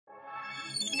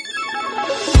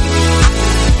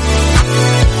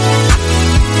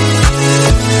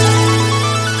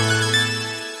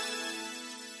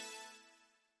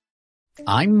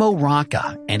I'm Mo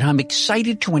Rocca, and I'm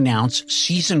excited to announce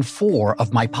Season 4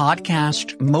 of my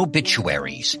podcast,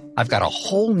 Mobituaries. I've got a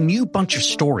whole new bunch of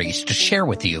stories to share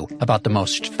with you about the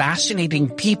most fascinating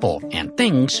people and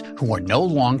things who are no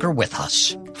longer with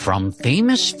us. From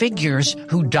famous figures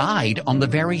who died on the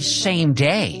very same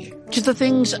day, to the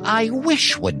things I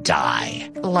wish would die,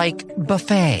 like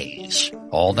buffets.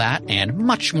 All that and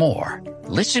much more.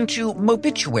 Listen to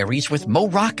Mobituaries with Mo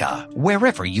Rocca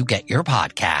wherever you get your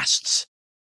podcasts.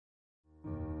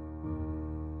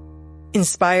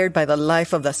 Inspired by the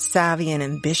life of the savvy and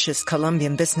ambitious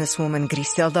Colombian businesswoman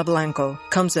Griselda Blanco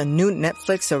comes a new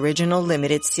Netflix original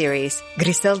limited series.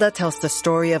 Griselda tells the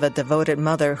story of a devoted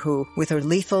mother who, with her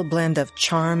lethal blend of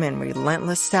charm and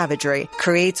relentless savagery,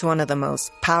 creates one of the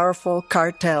most powerful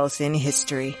cartels in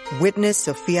history. Witness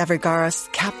Sofia Vergara's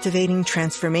captivating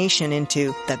transformation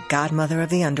into the godmother of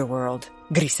the underworld.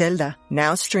 Griselda,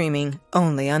 now streaming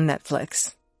only on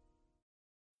Netflix.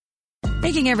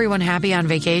 Making everyone happy on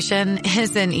vacation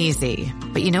isn't easy.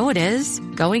 But you know what is?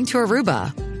 Going to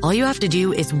Aruba. All you have to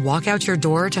do is walk out your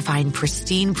door to find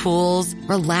pristine pools,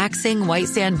 relaxing white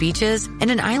sand beaches, and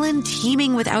an island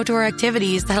teeming with outdoor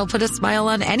activities that'll put a smile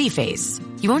on any face.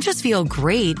 You won't just feel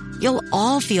great, you'll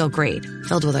all feel great,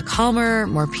 filled with a calmer,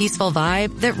 more peaceful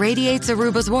vibe that radiates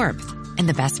Aruba's warmth. And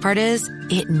the best part is,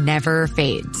 it never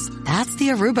fades. That's the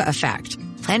Aruba effect.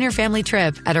 Plan your family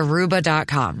trip at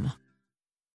Aruba.com.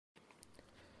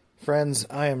 Friends,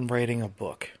 I am writing a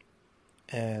book,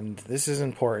 and this is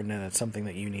important, and it's something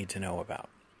that you need to know about.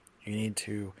 You need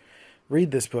to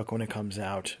read this book when it comes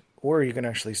out, or you can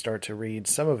actually start to read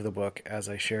some of the book as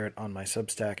I share it on my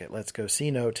Substack at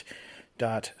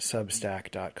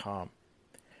letsgocnote.substack.com.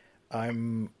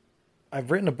 I've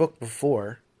written a book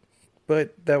before,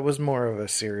 but that was more of a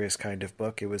serious kind of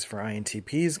book. It was for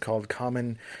INTPs called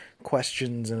Common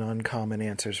Questions and Uncommon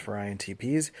Answers for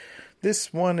INTPs.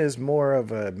 This one is more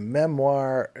of a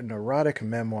memoir, an erotic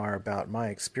memoir about my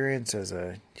experience as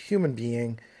a human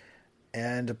being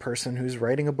and a person who's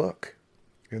writing a book,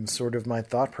 and sort of my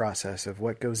thought process of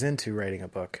what goes into writing a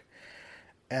book.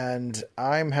 And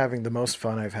I'm having the most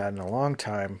fun I've had in a long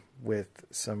time with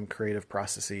some creative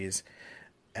processes,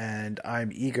 and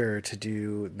I'm eager to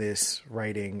do this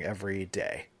writing every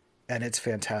day. And it's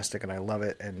fantastic, and I love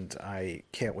it, and I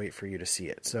can't wait for you to see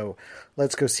it. So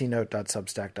let's go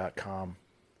cnote.substack.com.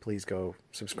 Please go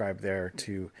subscribe there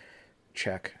to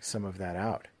check some of that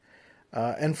out.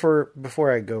 And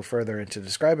before I go further into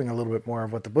describing a little bit more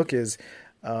of what the book is,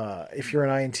 if you're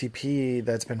an INTP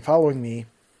that's been following me,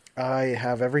 I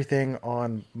have everything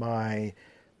on my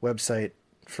website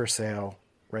for sale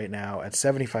right now at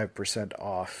 75%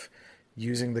 off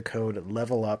using the code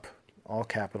LEVELUP, all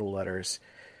capital letters.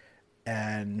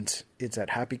 And it's at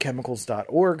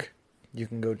happychemicals.org. You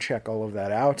can go check all of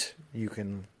that out. You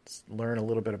can learn a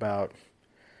little bit about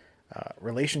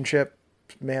relationship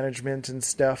management and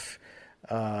stuff.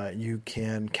 You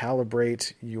can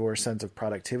calibrate your sense of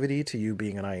productivity to you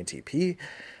being an INTP.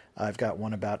 I've got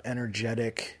one about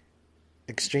energetic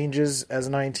exchanges as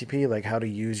an INTP, like how to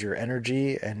use your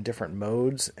energy and different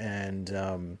modes,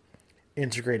 and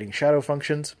integrating shadow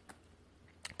functions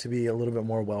to be a little bit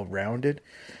more well-rounded.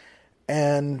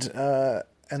 And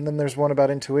then there's one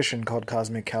about intuition called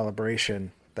Cosmic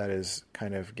Calibration that is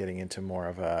kind of getting into more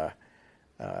of a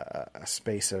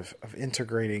space of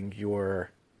integrating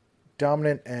your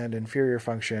dominant and inferior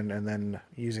function, and then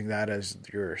using that as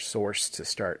your source to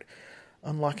start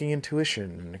unlocking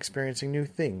intuition and experiencing new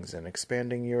things and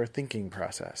expanding your thinking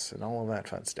process and all of that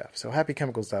fun stuff. So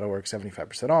happychemicals.org,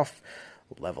 75% off,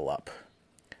 level up.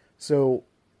 So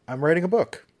I'm writing a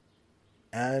book,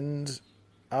 and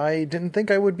I didn't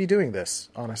think I would be doing this,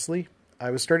 honestly.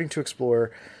 I was starting to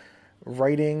explore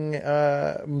writing,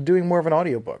 doing more of an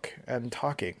audiobook and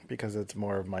talking, because it's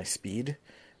more of my speed.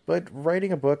 But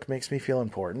writing a book makes me feel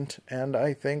important, and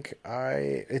I think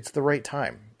it's the right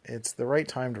time. It's the right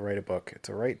time to write a book. It's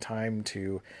the right time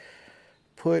to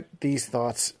put these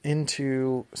thoughts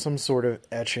into some sort of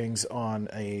etchings on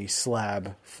a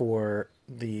slab for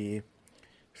the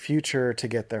future to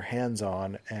get their hands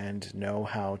on and know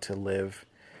how to live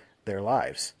their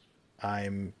lives.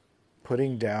 I'm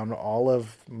putting down all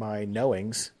of my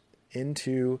knowings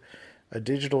into a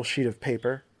digital sheet of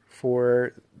paper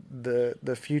for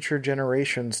the future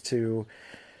generations to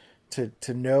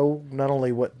know not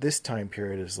only what this time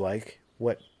period is like,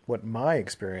 what my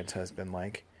experience has been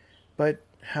like, but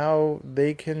how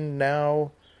they can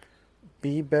now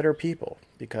be better people.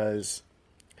 Because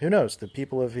who knows, the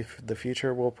people of the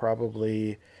future will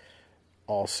probably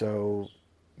also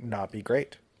not be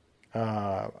great.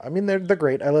 I mean, they're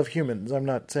great. I love humans. I'm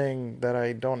not saying that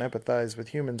I don't empathize with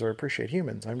humans or appreciate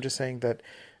humans. I'm just saying that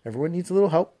everyone needs a little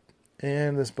help.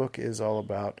 And this book is all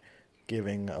about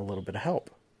giving a little bit of help.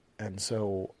 And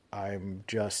so I'm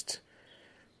just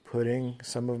putting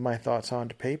some of my thoughts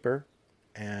onto paper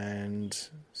and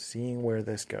seeing where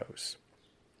this goes.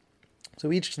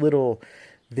 So each little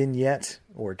vignette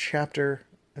or chapter,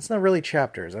 it's not really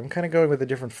chapters. I'm kind of going with a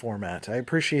different format. I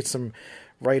appreciate some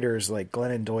writers like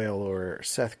Glennon Doyle or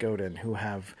Seth Godin who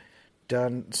have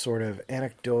done sort of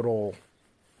anecdotal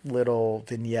little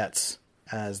vignettes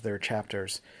as their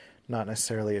chapters, not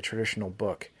necessarily a traditional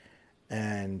book.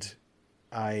 And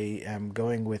I am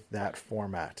going with that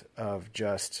format of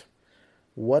just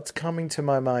what's coming to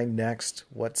my mind next,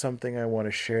 what's something I want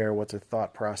to share, what's a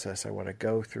thought process I want to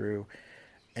go through,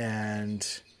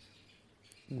 and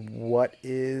what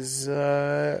is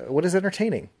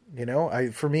entertaining. You know,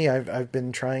 I've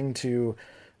been trying to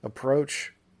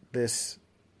approach this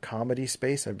comedy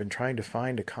space. I've been trying to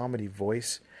find a comedy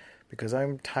voice because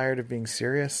I'm tired of being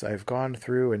serious. I've gone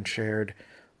through and shared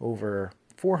over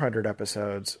 400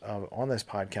 episodes on this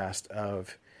podcast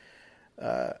of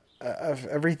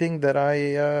everything that I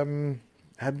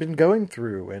had been going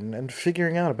through and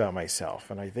figuring out about myself.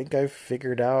 And I think I've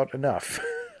figured out enough.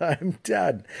 I'm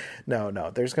done.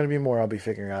 No, there's going to be more I'll be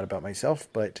figuring out about myself.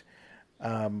 But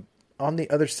on the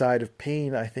other side of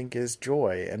pain, I think, is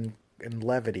joy and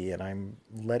levity. And I'm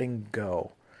letting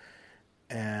go.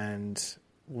 And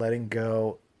letting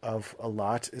go of a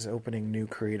lot is opening new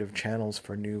creative channels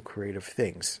for new creative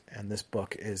things. And this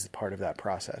book is part of that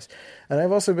process. And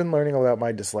I've also been learning about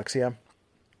my dyslexia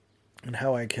and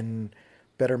how I can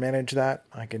better manage that.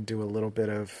 I can do a little bit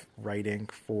of writing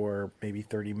for maybe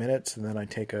 30 minutes, and then I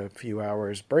take a few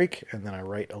hours break, and then I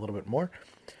write a little bit more.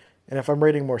 And if I'm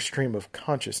writing more stream of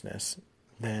consciousness,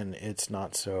 then it's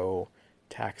not so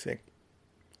taxing.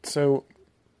 So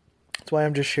that's why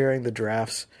I'm just sharing the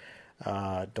drafts.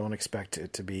 Don't expect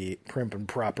it to be prim and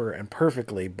proper and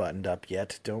perfectly buttoned up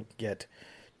yet. Don't get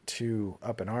too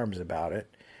up in arms about it.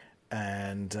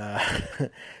 And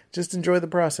just enjoy the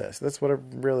process. That's what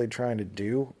I'm really trying to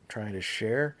do, trying to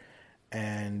share,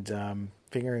 and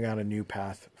figuring out a new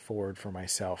path forward for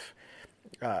myself.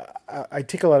 I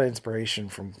take a lot of inspiration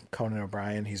from Conan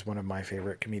O'Brien. He's one of my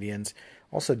favorite comedians.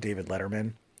 Also David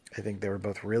Letterman. I think they were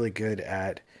both really good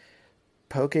at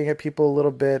poking at people a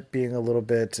little bit, being a little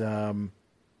bit,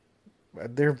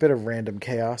 they're a bit of random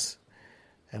chaos,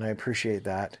 and I appreciate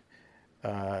that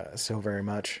so very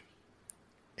much.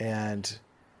 And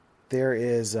there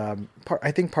is, I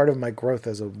think part of my growth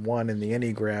as a 1 in the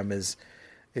Enneagram is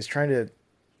trying to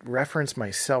reference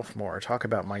myself more, talk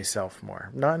about myself more,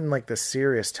 not in like the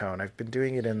serious tone. I've been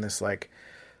doing it in this like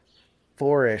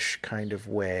 4-ish kind of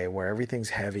way where everything's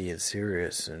heavy and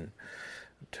serious and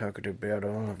talking about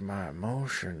all of my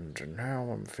emotions and how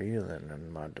I'm feeling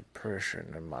and my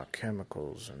depression and my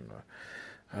chemicals and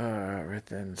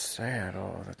everything's sad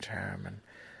all the time and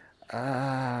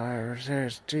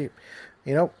it's deep,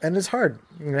 you know, and it's hard.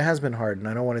 It has been hard, and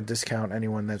I don't want to discount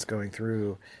anyone that's going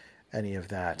through any of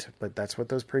that, but that's what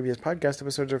those previous podcast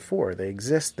episodes are for. They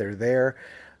exist, they're there,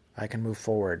 I can move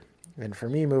forward. And for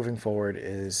me, moving forward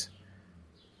is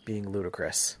being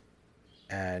ludicrous,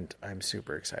 and I'm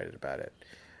super excited about it.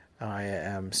 I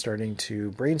am starting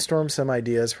to brainstorm some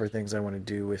ideas for things I want to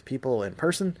do with people in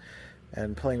person,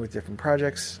 and playing with different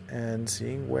projects, and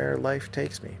seeing where life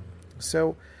takes me.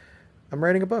 So I'm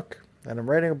writing a book, and I'm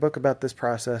writing a book about this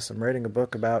process. I'm writing a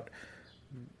book about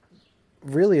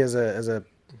really as a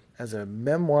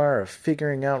memoir of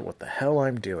figuring out what the hell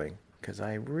I'm doing, because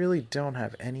I really don't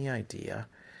have any idea,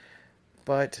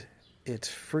 but it's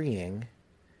freeing,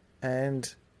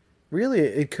 and really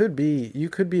it could be, you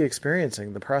could be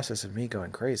experiencing the process of me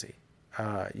going crazy.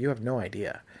 You have no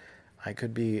idea. I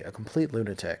could be a complete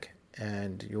lunatic,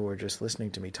 and you're just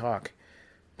listening to me talk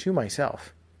to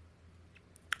myself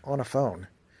on a phone.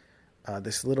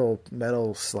 This little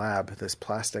metal slab, this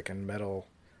plastic and metal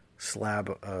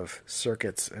slab of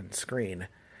circuits and screen,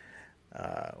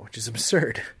 which is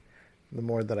absurd the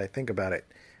more that I think about it.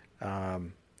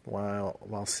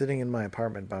 While sitting in my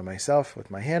apartment by myself with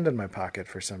my hand in my pocket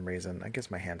for some reason. I guess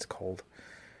my hand's cold.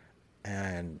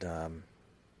 And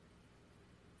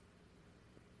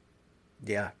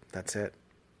yeah, that's it.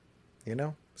 You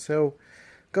know? So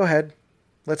go ahead.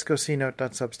 Let's go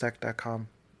cnote.substack.com.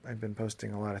 I've been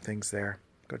posting a lot of things there.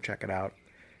 Go check it out.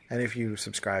 And if you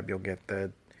subscribe, you'll get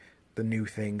the new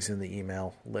things in the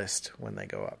email list when they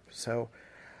go up. So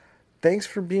thanks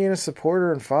for being a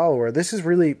supporter and follower. This is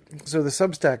really, so the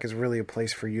Substack is really a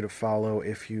place for you to follow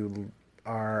if you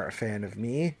are a fan of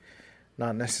me,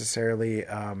 not necessarily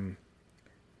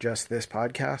just this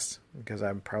podcast, because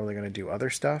I'm probably going to do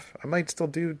other stuff. I might still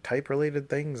do type-related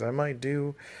things. I might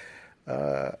do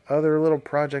other little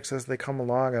projects as they come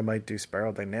along. I might do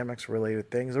Spiral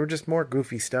Dynamics-related things, or just more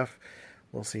goofy stuff.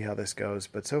 We'll see how this goes.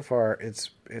 But so far,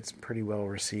 it's pretty well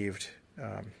received,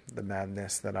 the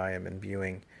madness that I am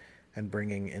imbuing and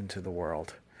bringing into the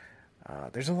world.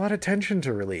 There's a lot of tension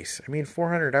to release. I mean,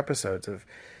 400 episodes of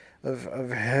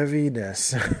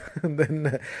heaviness. And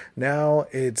then now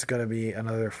it's going to be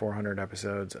another 400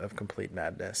 episodes of complete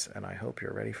madness, and I hope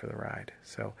you're ready for the ride.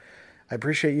 So I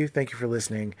appreciate you. Thank you for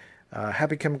listening.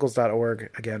 happychemicals.org.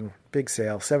 Again, big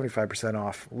sale, 75%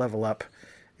 off. Level Up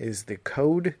is the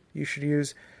code you should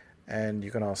use, and you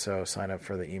can also sign up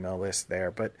for the email list there.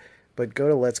 But go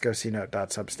to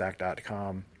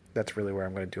letsgocnote.substack.com. That's really where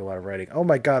I'm going to do a lot of writing. Oh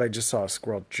my God, I just saw a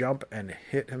squirrel jump and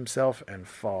hit himself and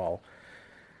fall.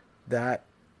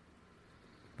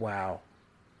 Wow.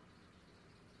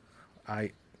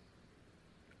 I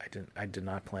did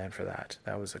not plan for that.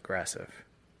 That was aggressive.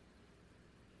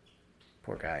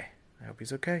 Poor guy. I hope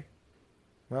he's okay.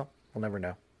 Well, we'll never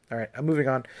know. All right, I'm moving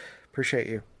on. Appreciate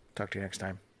you. Talk to you next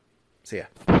time. See ya.